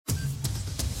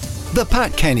The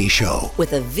Pat Kenny Show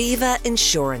with Aviva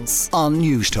Insurance on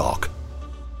News Talk.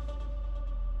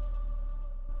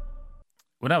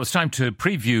 Well, now it's time to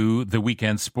preview the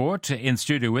weekend sport. In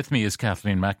studio with me is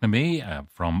Kathleen Mcnamee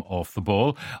from Off the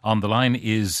Ball. On the line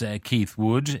is Keith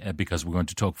Wood, because we're going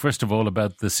to talk first of all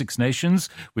about the Six Nations,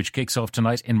 which kicks off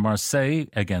tonight in Marseille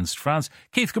against France.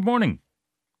 Keith, good morning.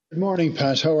 Good morning,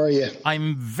 Pat. How are you?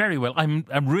 I'm very well. I'm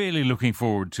really looking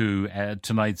forward to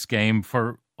tonight's game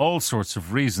for all sorts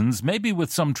of reasons, maybe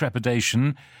with some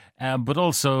trepidation, but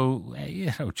also,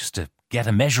 just to get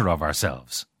a measure of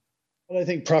ourselves. Well, I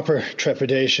think proper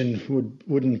trepidation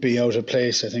wouldn't be out of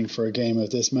place, I think, for a game of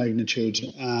this magnitude.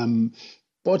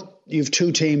 But you've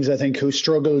two teams, I think, who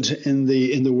struggled in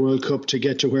the World Cup to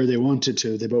get to where they wanted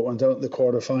to. They both went out in the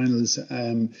quarterfinals.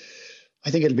 I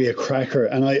think it'll be a cracker.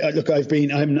 And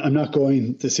I'm not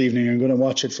going this evening. I'm going to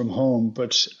watch it from home.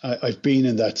 But I've been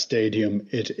in that stadium.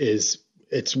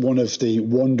 It's one of the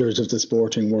wonders of the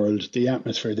sporting world. The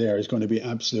atmosphere there is going to be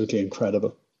absolutely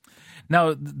incredible.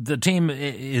 Now, the team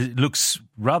looks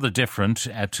rather different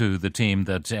to the team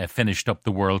that finished up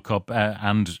the World Cup,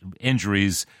 and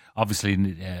injuries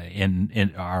obviously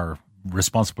are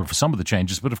responsible for some of the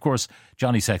changes. But of course,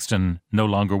 Johnny Sexton no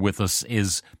longer with us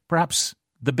is perhaps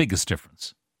the biggest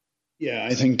difference. Yeah,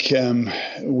 I think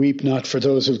weep not for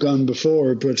those who've gone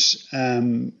before. But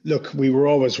look, we were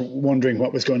always wondering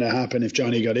what was going to happen if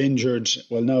Johnny got injured.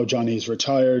 Well, now Johnny's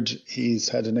retired. He's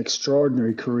had an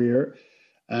extraordinary career.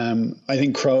 I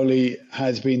think Crowley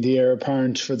has been the heir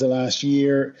apparent for the last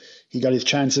year. He got his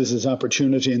chances, his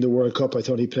opportunity in the World Cup. I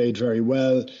thought he played very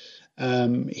well.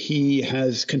 He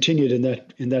has continued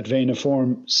in that vein of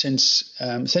form since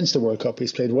the World Cup.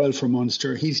 He's played well for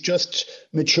Munster. He's just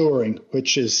maturing,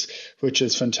 which is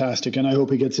fantastic. And I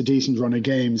hope he gets a decent run of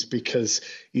games, because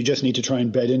you just need to try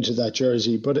and bed into that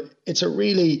jersey. But it's a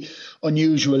really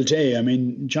unusual day. I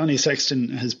mean, Johnny Sexton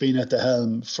has been at the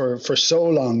helm for so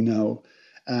long now.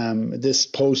 This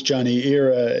post-Johnny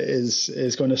era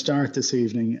is going to start this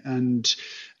evening. And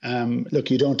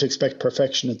look, you don't expect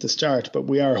perfection at the start, but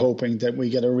we are hoping that we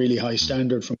get a really high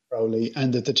standard from Crowley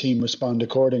and that the team respond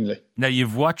accordingly. Now,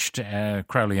 you've watched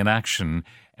Crowley in action.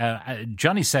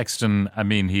 Johnny Sexton, I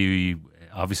mean, he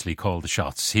obviously called the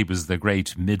shots. He was the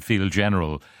great midfield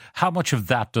general. How much of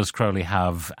that does Crowley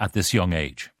have at this young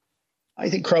age? I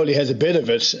think Crowley has a bit of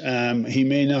it. He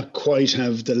may not quite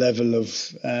have the level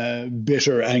of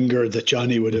bitter anger that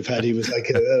Johnny would have had. He was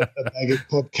like a bag of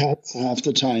pub cats half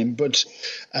the time. But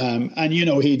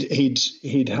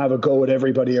he'd have a go at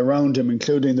everybody around him,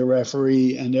 including the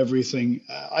referee and everything.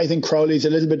 I think Crowley's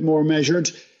a little bit more measured.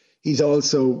 He's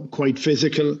also quite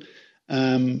physical,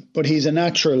 but he's a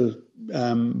natural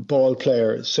ball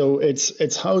player. So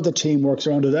it's how the team works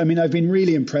around it. I mean, I've been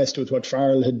really impressed with what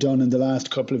Farrell had done in the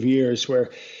last couple of years, where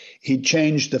he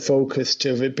changed the focus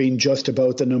to it being just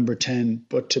about the number 10,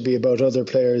 but to be about other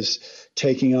players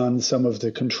taking on some of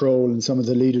the control and some of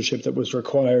the leadership that was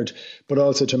required, but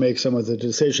also to make some of the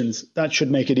decisions. That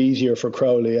should make it easier for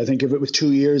Crowley. I think if it was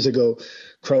 2 years ago,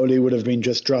 Crowley would have been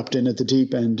just dropped in at the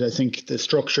deep end. I think the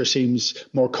structure seems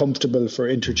more comfortable for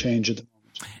interchange at the moment.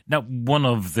 Now, one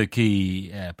of the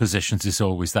key positions is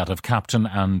always that of captain,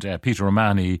 and Peter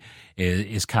O'Mahony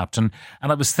is captain.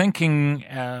 And I was thinking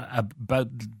about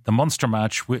the Munster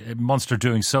match, Munster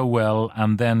doing so well,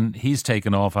 and then he's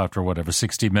taken off after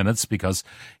 60 minutes because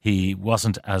he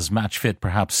wasn't as match fit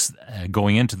perhaps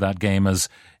going into that game as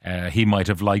he might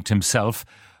have liked himself.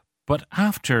 But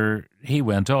after he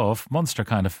went off, Munster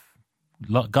kind of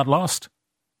got lost.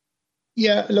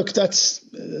 Yeah, look, that's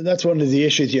one of the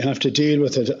issues you have to deal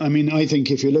with it. I mean, I think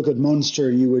if you look at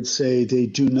Munster, you would say they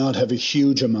do not have a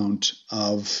huge amount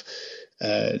of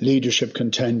leadership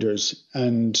contenders.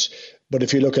 But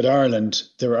if you look at Ireland,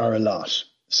 there are a lot.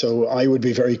 So I would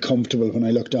be very comfortable when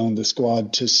I look down the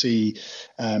squad to see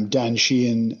Dan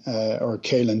Sheehan or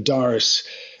Caelan Doris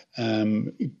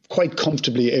quite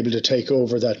comfortably able to take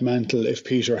over that mantle if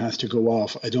Peter has to go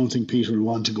off. I don't think Peter will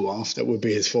want to go off. That would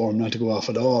be his form, not to go off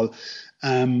at all.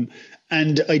 And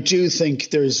I do think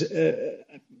there's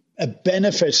a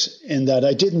benefit in that.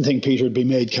 I didn't think Peter would be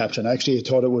made captain. Actually, I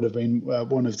thought it would have been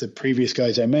one of the previous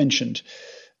guys I mentioned.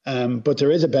 But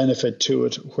there is a benefit to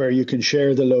it where you can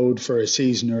share the load for a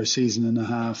season or a season and a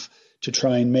half to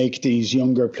try and make these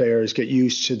younger players get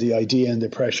used to the idea and the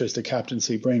pressures the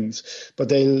captaincy brings. But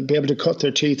they'll be able to cut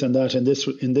their teeth on that in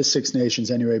this Six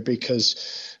Nations anyway,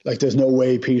 because there's no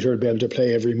way Peter will be able to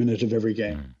play every minute of every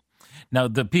game. Now,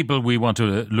 the people we want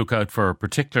to look out for,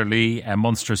 particularly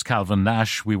Munster's Calvin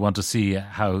Nash, we want to see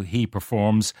how he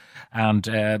performs.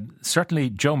 And certainly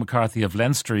Joe McCarthy of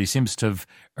Leinster, he seems to have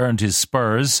earned his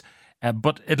spurs.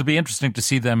 but it'll be interesting to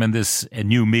see them in this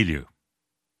new milieu.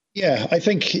 Yeah, I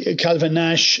think Calvin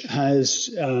Nash he's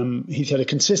had a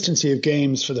consistency of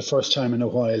games for the first time in a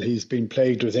while. He's been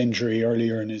plagued with injury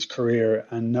earlier in his career,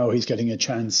 and now he's getting a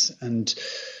chance. And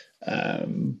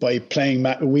by playing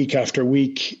week after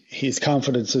week, his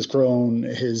confidence has grown.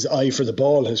 His eye for the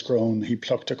ball has grown. He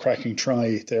plucked a cracking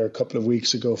try there a couple of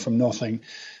weeks ago from nothing.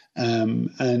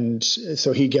 And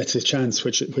so he gets his chance,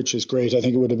 which is great. I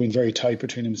think it would have been very tight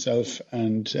between himself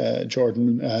and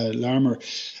Jordan Larmour.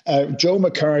 Joe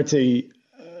McCarthy,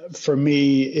 for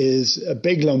me, is a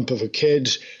big lump of a kid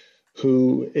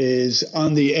who is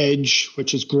on the edge,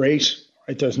 which is great.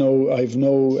 Right?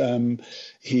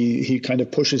 He kind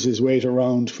of pushes his weight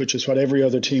around, which is what every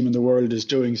other team in the world is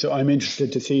doing. So I'm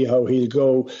interested to see how he'll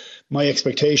go. My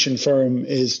expectation for him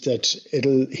is that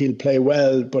he'll play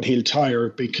well, but he'll tire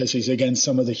because he's against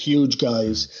some of the huge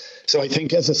guys. So I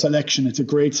think as a selection, it's a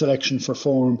great selection for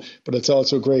form, but it's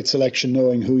also a great selection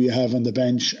knowing who you have on the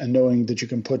bench and knowing that you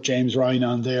can put James Ryan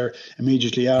on there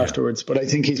immediately afterwards. But I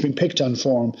think he's been picked on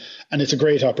form, and it's a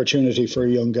great opportunity for a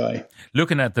young guy.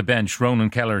 Looking at the bench,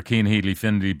 Ronan Keller, Cian Healy,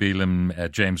 Finlay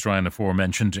Beelum, James Ryan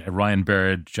aforementioned, Ryan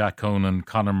Baird, Jack Conan,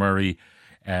 Conor Murray,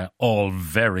 all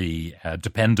very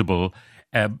dependable.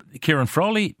 Kieran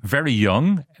Frawley, very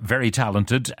young, very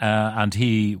talented, and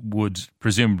he would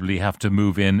presumably have to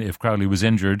move in if Crowley was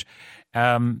injured.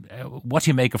 What do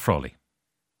you make of Frawley?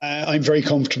 I'm very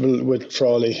comfortable with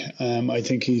Frawley. I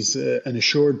think he's an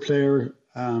assured player.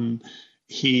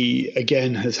 He,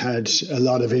 again, has had a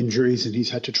lot of injuries and he's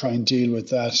had to try and deal with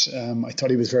that. I thought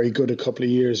he was very good a couple of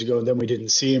years ago, and then we didn't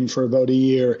see him for about a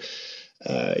year.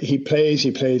 He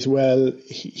plays well.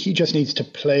 He just needs to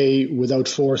play without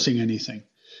forcing anything.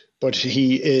 But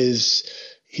he's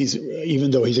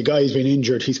even though he's a guy who's been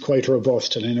injured, he's quite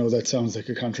robust. And I know that sounds like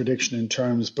a contradiction in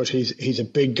terms, but he's a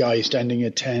big guy standing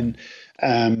at 10.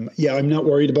 I'm not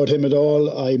worried about him at all.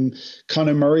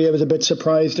 Conor Murray, I was a bit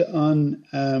surprised on.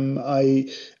 I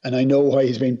know why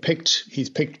he's been picked.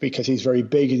 He's picked because he's very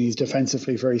big and he's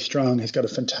defensively very strong. He's got a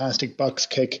fantastic box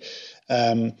kick.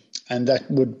 And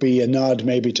that would be a nod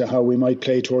maybe to how we might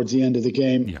play towards the end of the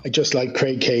game. Yeah. I just like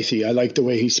Craig Casey. I like the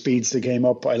way he speeds the game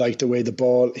up. I like the way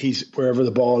he's wherever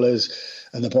the ball is,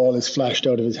 and the ball is flashed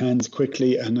out of his hands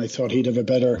quickly. And I thought he'd have a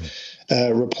better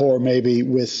rapport maybe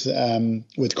with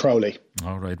Crowley.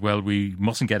 All right. Well, we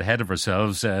mustn't get ahead of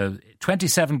ourselves.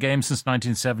 27 games since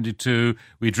 1972.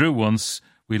 We drew once.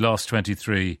 We lost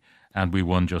 23. And we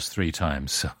won just 3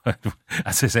 times. So,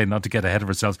 as I say, not to get ahead of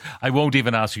ourselves, I won't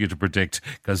even ask you to predict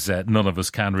because none of us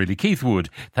can really. Keith Wood,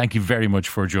 thank you very much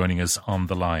for joining us on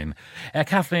the line.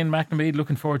 Kathleen Mcnamee,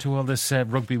 looking forward to all this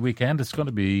rugby weekend. It's going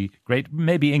to be great.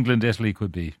 Maybe England-Italy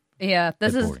could be. Yeah,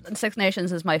 Six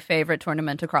Nations is my favourite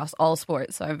tournament across all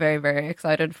sports. So I'm very, very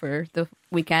excited for the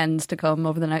weekends to come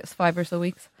over the next 5 or so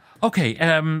weeks. Okay,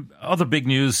 other big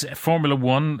news, Formula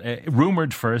One,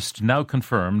 rumoured first, now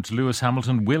confirmed, Lewis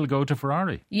Hamilton will go to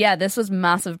Ferrari. Yeah, this was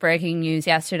massive breaking news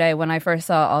yesterday. When I first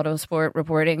saw Autosport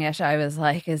reporting it, I was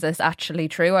like, is this actually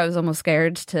true? I was almost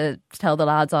scared to tell the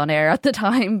lads on air at the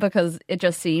time because it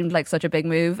just seemed like such a big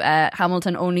move.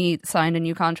 Hamilton only signed a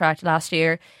new contract last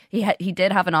year. He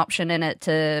did have an option in it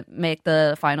to make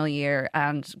the final year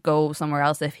and go somewhere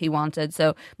else if he wanted.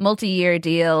 So multi-year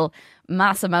deal,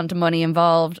 mass amount of money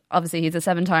involved. Obviously, he's a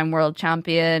 7-time world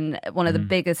champion, one of the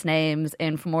biggest names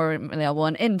in Formula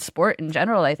One, in sport in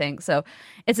general, I think. So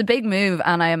it's a big move,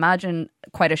 and I imagine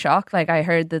quite a shock. Like, I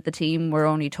heard that the team were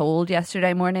only told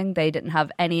yesterday morning. They didn't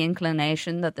have any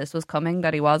inclination that this was coming,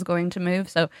 that he was going to move.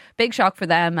 So big shock for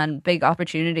them and big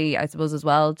opportunity, I suppose, as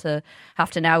well, to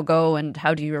have to now go. And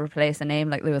how do you replace a name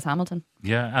like Lewis Hamilton?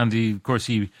 Yeah, and he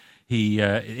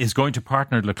is going to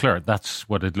partner Leclerc. That's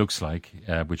what it looks like,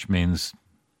 which means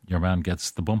your man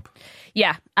gets the bump.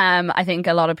 Yeah, I think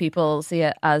a lot of people see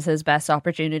it as his best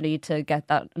opportunity to get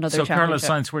that another championship. So Carlos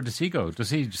Sainz, where does he go? Does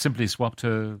he simply swap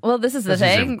to... Well, this is the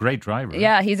thing. He's a great driver.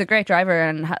 Yeah, he's a great driver,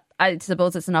 and I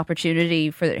suppose it's an opportunity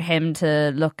for him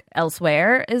to look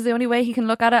elsewhere is the only way he can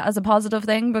look at it as a positive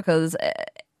thing, because...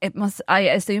 I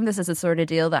assume this is a sort of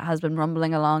deal that has been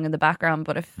rumbling along in the background,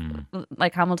 but if,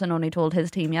 like Hamilton only told his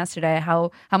team yesterday,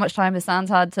 how much time has Sands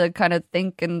had to kind of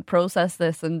think and process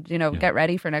this and, get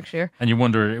ready for next year. And you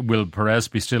wonder, will Perez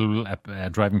be still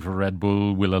driving for Red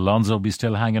Bull? Will Alonso be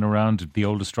still hanging around, the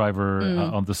oldest driver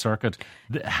on the circuit?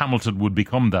 Hamilton would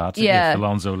become that if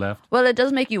Alonso left. Well, it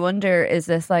does make you wonder, is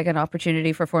this like an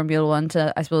opportunity for Formula One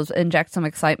to, I suppose, inject some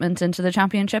excitement into the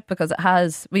championship?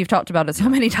 Because we've talked about it so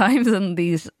many times in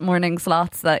these morning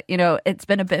slots that, you know, it's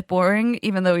been a bit boring,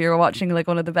 even though you're watching like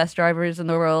one of the best drivers in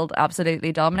the world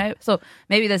absolutely dominate. So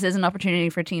maybe this is an opportunity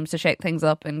for teams to shake things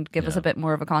up and give us a bit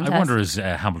more of a contest. I wonder, has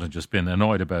Hamilton just been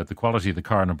annoyed about the quality of the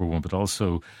car, number one, but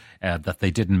also that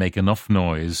they didn't make enough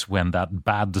noise when that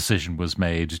bad decision was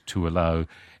made to allow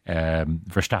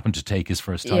Verstappen to take his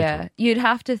first title. Yeah, you'd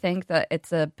have to think that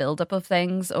it's a build-up of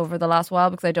things over the last while,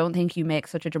 because I don't think you make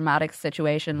such a dramatic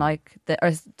situation like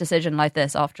or decision like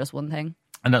this off just one thing.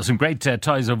 And that's some great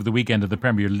ties over the weekend of the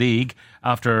Premier League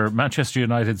after Manchester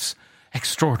United's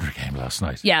extraordinary game last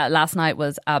night. Yeah, last night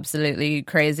was absolutely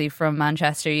crazy from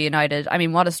Manchester United. I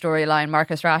mean, what a storyline.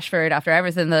 Marcus Rashford, after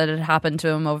everything that had happened to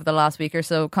him over the last week or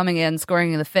so, coming in,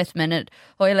 scoring in the 5th minute.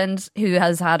 Højlund, who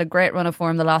has had a great run of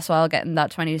form the last while, getting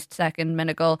that 22nd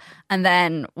minute goal. And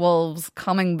then Wolves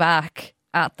coming back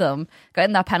at them,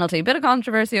 getting that penalty. Bit of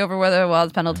controversy over whether it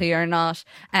was penalty or not.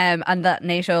 And that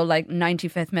NATO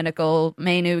 95th minute goal.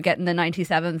 Mainu getting the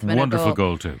 97th minute Wonderful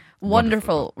goal too.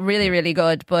 Wonderful. Really, really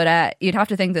good. But you'd have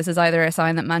to think this is either a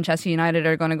sign that Manchester United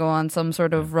are going to go on some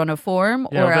sort of run of form,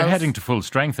 or they're heading to full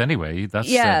strength anyway.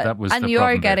 That was and the you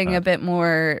are problem getting a bit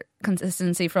more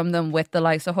consistency from them with the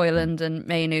likes of Højlund and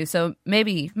Mainu. So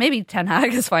maybe Ten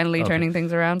Hag is finally turning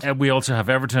things around. We also have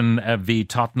Everton v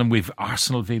Tottenham. We've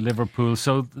Arsenal v Liverpool.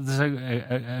 So there's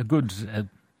a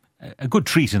good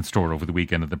treat in store over the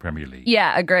weekend of the Premier League.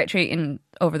 Yeah, a great treat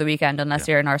over the weekend, unless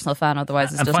you're an Arsenal fan.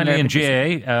 Otherwise, and finally in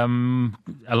GAA,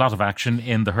 a lot of action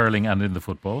in the hurling and in the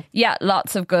football. Yeah,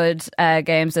 lots of good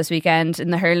games this weekend. In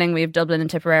the hurling, we have Dublin and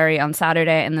Tipperary on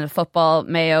Saturday. In the football,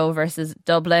 Mayo versus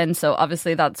Dublin. So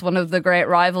obviously that's one of the great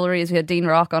rivalries. We had Dean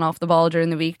Rock on Off the Ball during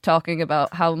the week talking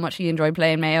about how much he enjoyed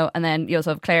playing Mayo. And then you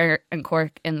also have Clare and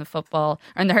Cork in the football,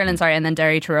 or in the hurling, sorry, and then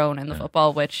Derry Tyrone in the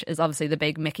football, which is obviously the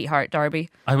big Mickey Hart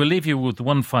derby. I will leave you with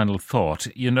one final thought.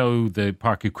 You know, the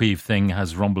Park Equive thing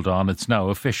has rumbled on. It's now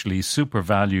officially Super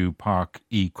Value Park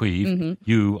Equive.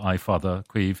 You, I father,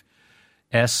 Quive.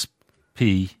 SPUC.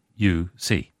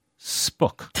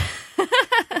 Spook.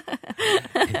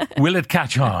 Will it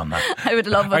catch on? I would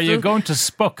love it. Are you going to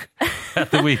Spook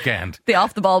at the weekend? The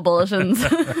off the ball bulletins.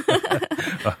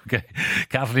 Okay.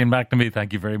 Kathleen Mcnamee,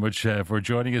 thank you very much for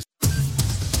joining us.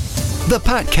 The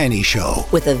Pat Kenny Show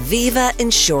with Aviva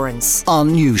Insurance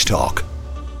on News Talk.